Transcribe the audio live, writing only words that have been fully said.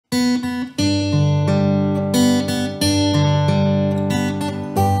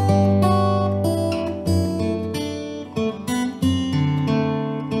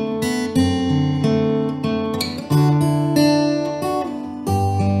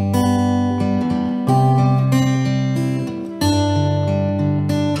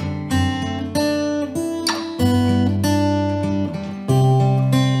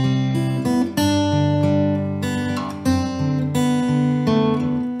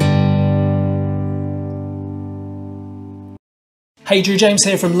Hey, Drew James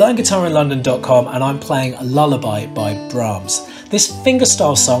here from LearnGuitarInLondon.com, and I'm playing Lullaby by Brahms. This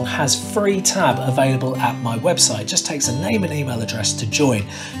fingerstyle song has free tab available at my website. It just takes a name and email address to join.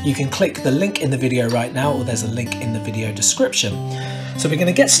 You can click the link in the video right now, or there's a link in the video description. So we're going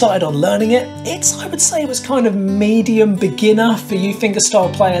to get started on learning it. I would say it was kind of medium beginner for you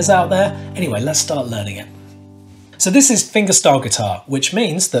fingerstyle players out there. Anyway, let's start learning it. So this is fingerstyle guitar, which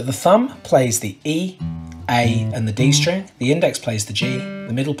means that the thumb plays the E, A and the D string, the index plays the G,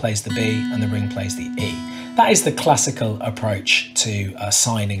 the middle plays the B, and the ring plays the E. That is the classical approach to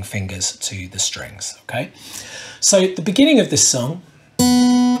assigning fingers to the strings, okay? So the beginning of this song,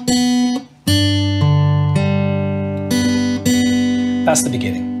 that's the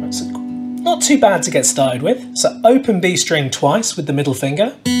beginning. It's not too bad to get started with. So open B string twice with the middle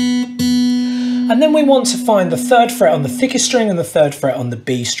finger. And then we want to find the third fret on the thickest string and the third fret on the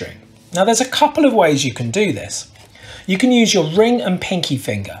B string. Now there's a couple of ways you can do this. You can use your ring and pinky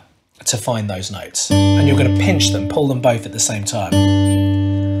finger to find those notes, and you're going to pinch them, pull them both at the same time.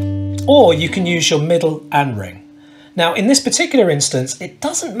 Or you can use your middle and ring. Now in this particular instance, it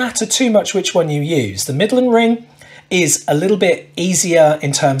doesn't matter too much which one you use. The middle and ring is a little bit easier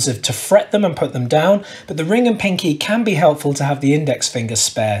in terms of to fret them and put them down, but the ring and pinky can be helpful to have the index finger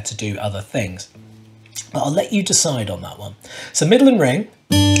spare to do other things. But I'll let you decide on that one. So middle and ring,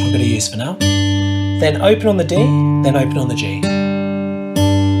 I'm going to use for now. Then open on the D, then open on the G.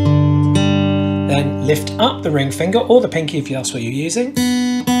 Then lift up the ring finger or the pinky if that's what you're using,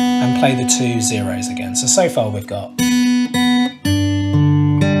 and play the two zeros again. So far we've got.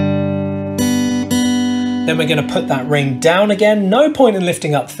 Then we're going to put that ring down again. No point in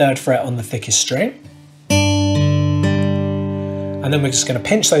lifting up third fret on the thickest string. And then we're just going to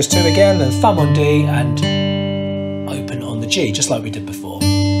pinch those two again, then thumb on D and open on the G, just like we did before.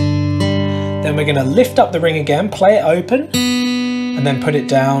 Then we're going to lift up the ring again, play it open, and then put it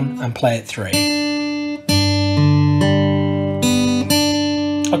down and play it through.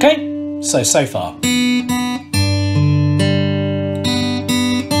 Okay, so far.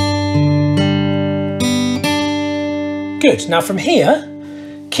 Good, now from here,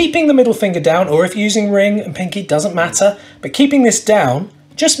 keeping the middle finger down, or if you're using ring and pinky, doesn't matter, but keeping this down,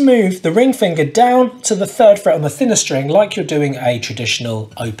 just move the ring finger down to the third fret on the thinner string like you're doing a traditional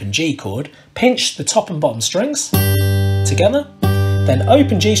open G chord. Pinch the top and bottom strings together, then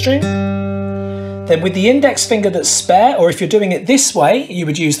open G string. Then with the index finger that's spare, or if you're doing it this way, you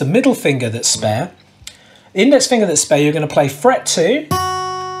would use the middle finger that's spare. The index finger that's spare, you're going to play fret 2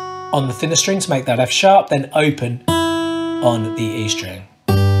 on the thinner string to make that F sharp, then open on the E string.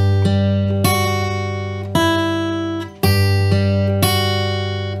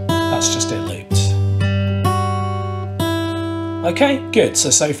 That's just it looped. Okay, good.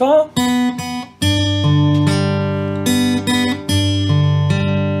 So far.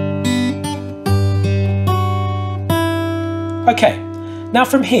 Okay, now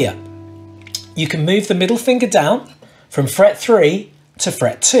from here, you can move the middle finger down from fret 3 to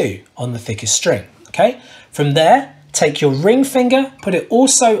fret 2 on the thickest string, okay? From there, take your ring finger, put it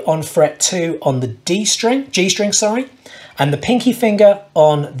also on fret 2 on the G string, and the pinky finger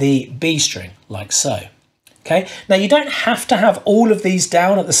on the B string, like so. Okay, now you don't have to have all of these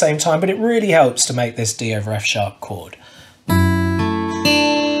down at the same time, but it really helps to make this D over F sharp chord.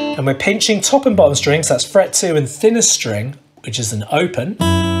 And we're pinching top and bottom strings, that's fret 2 and thinnest string, which is an open,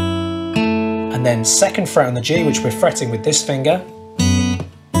 and then second fret on the G, which we're fretting with this finger,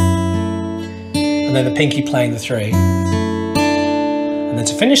 and then the pinky playing the 3. And then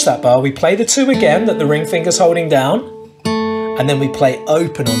to finish that bar, we play the 2 again that the ring finger's holding down, and then we play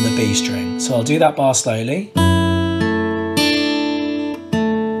open on the B string. So I'll do that bar slowly. So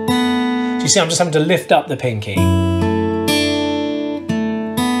you see, I'm just having to lift up the pinky.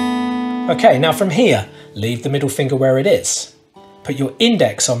 Okay, now from here, leave the middle finger where it is. Put your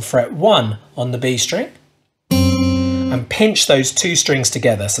index on fret 1 on the B string, and pinch those two strings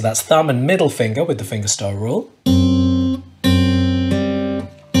together. So that's thumb and middle finger with the fingerstyle rule.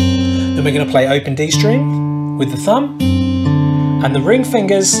 Then we're going to play open D string with the thumb, and the ring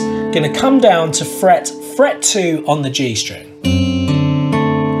finger's going to come down to fret 2 on the G string.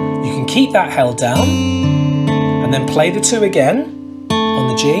 You can keep that held down, and then play the 2 again on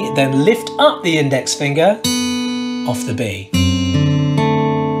the G, then lift up the index finger off the B.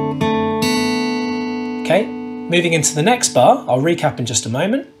 Okay, moving into the next bar, I'll recap in just a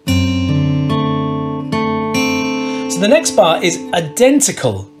moment. So the next bar is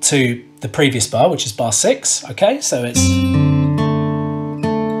identical to the previous bar, which is bar 6, okay, so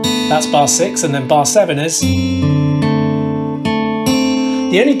that's bar 6, and then bar 7 is.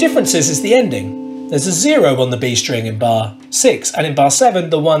 The only difference is the ending. there's a 0 on the B string in bar 6, and in bar 7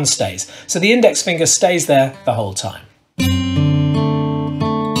 the 1 stays. So the index finger stays there the whole time.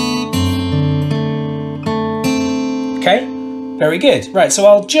 Okay, very good. Right, so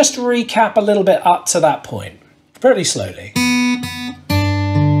I'll just recap a little bit up to that point, very slowly.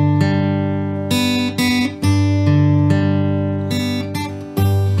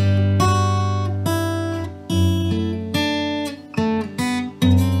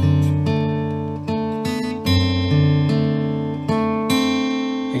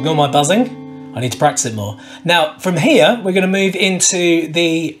 Ignore my buzzing, I need to practice it more. Now from here we're going to move into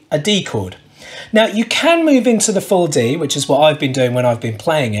a D chord. Now you can move into the full D, which is what I've been doing when I've been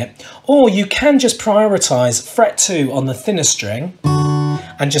playing it, or you can just prioritise fret 2 on the thinner string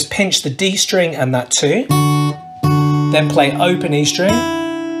and just pinch the D string and that 2, then play open E string,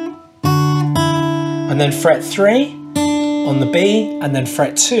 and then fret 3 on the B, and then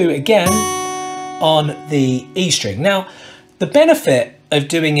fret 2 again on the E string. Now the benefit of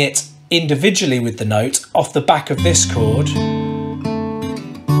doing it individually with the note off the back of this chord,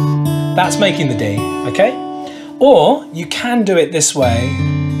 that's making the D, okay? Or you can do it this way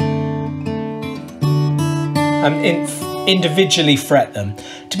and individually fret them.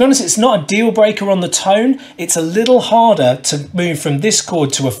 To be honest, it's not a deal breaker on the tone. It's a little harder to move from this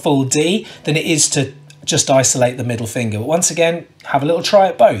chord to a full D than it is to just isolate the middle finger. But once again, have a little try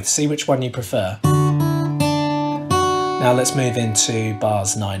at both, see which one you prefer. Now let's move into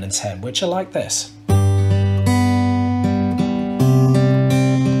bars 9 and 10, which are like this.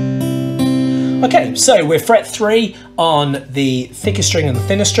 Okay, so we're fret 3 on the thicker string and the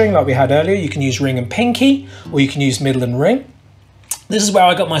thinner string like we had earlier. You can use ring and pinky, or you can use middle and ring. This is where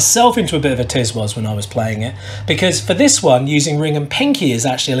I got myself into a bit of a tiz-was when I was playing it, because for this one, using ring and pinky is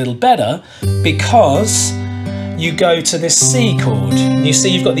actually a little better because you go to this C chord. And you see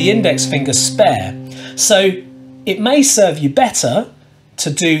you've got the index finger spare. So it may serve you better to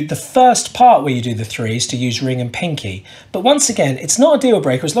do the first part where you do the 3s to use ring and pinky. But once again, it's not a deal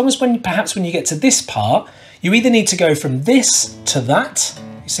breaker as long as perhaps when you get to this part, you either need to go from this to that.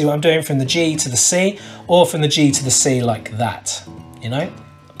 You see what I'm doing? From the G to the C, or from the G to the C like that, you know?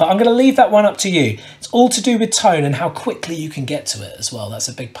 But I'm gonna leave that one up to you. It's all to do with tone and how quickly you can get to it as well. That's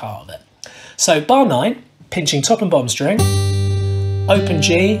a big part of it. So bar 9, pinching top and bottom string, open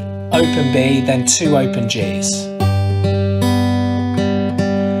G, open B, then 2 open Gs.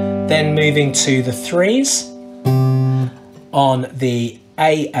 Then moving to the 3s on the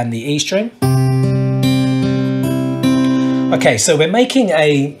A and the E string. Okay, so we're making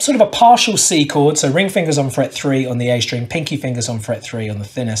a sort of a partial C chord, so ring fingers on fret 3 on the A string, pinky fingers on fret 3 on the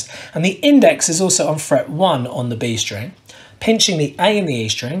thinnest, and the index is also on fret 1 on the B string. Pinching the A and the E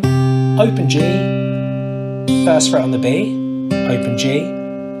string, open G, first fret on the B, open G,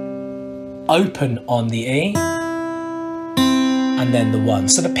 open on the E, and then the 1.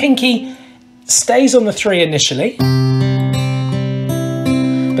 So the pinky stays on the 3 initially,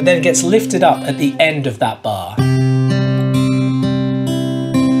 but then it gets lifted up at the end of that bar.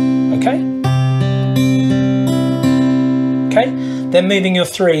 Okay? Okay, then moving your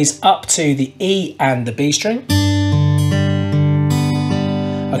 3s up to the E and the B string.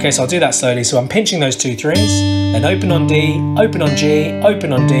 Okay, so I'll do that slowly. So I'm pinching those 2 3s, then open on D, open on G,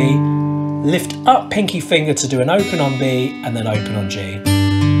 open on D, lift up pinky finger to do an open on B, and then open on G.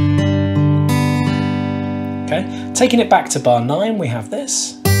 Okay, taking it back to bar 9, we have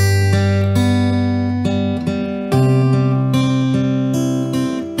this.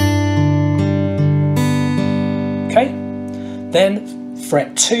 Okay, then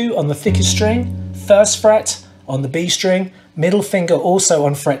fret 2 on the thickest string, first fret on the B string, middle finger also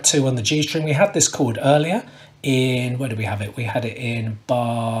on fret 2 on the G string. We had this chord earlier in, where did we have it? We had it in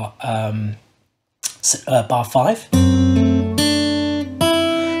bar 5.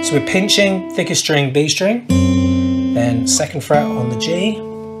 So we're pinching thickest string, B string, then second fret on the G,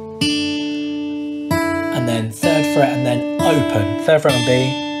 and then third fret, and then open, third fret on B.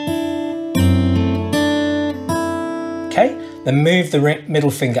 Okay, then move the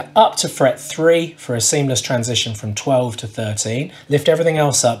middle finger up to fret 3 for a seamless transition from 12 to 13. Lift everything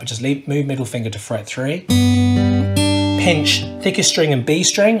else up, but just move middle finger to fret 3. Pinch thickest string and B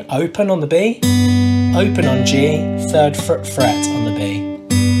string, open on the B, open on G, third fret on the B.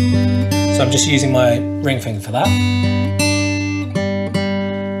 So I'm just using my ring finger for that.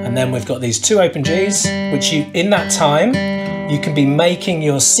 And then we've got these 2 open Gs, which in that time, you can be making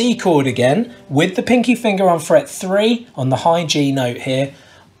your C chord again with the pinky finger on fret 3 on the high G note here.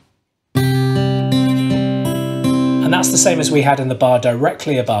 And that's the same as we had in the bar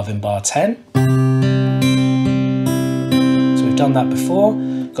directly above in bar 10. So we've done that before.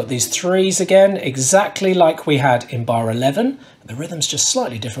 Got these threes again, exactly like we had in bar 11. The rhythm's just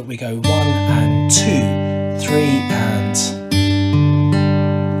slightly different. We go 1 and 2, 3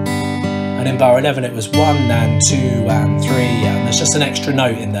 and in bar 11 it was 1 and 2 and 3, and there's just an extra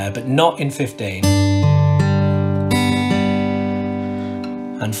note in there, but not in 15.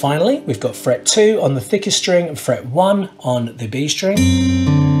 And finally, we've got fret 2 on the thickest string and fret 1 on the B string.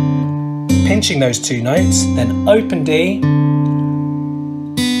 Pinching those two notes, then open D,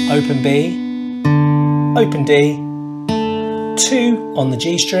 open B, open D, 2 on the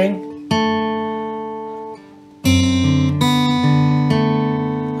G string,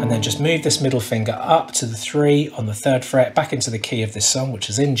 and then just move this middle finger up to the 3 on the 3rd fret, back into the key of this song, which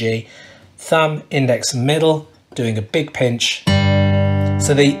is in G, thumb, index, middle, doing a big pinch.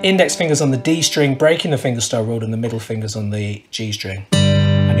 So the index finger's on the D string, breaking the fingerstyle rule, and the middle finger's on the G string.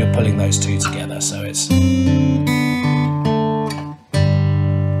 And you're pulling those two together, so it's...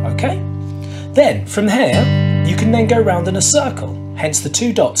 Okay. Then, from here, you can then go round in a circle, hence the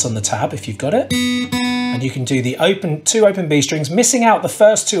 2 dots on the tab, if you've got it. And you can do the two open B strings, missing out the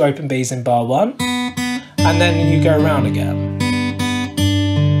first 2 open Bs in bar 1, and then you go around again.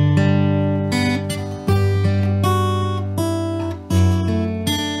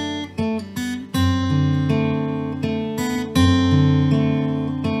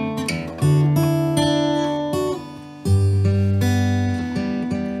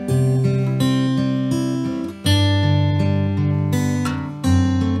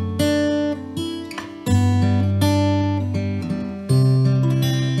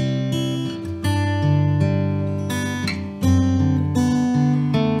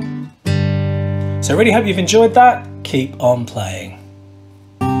 So I really hope you've enjoyed that. Keep on playing.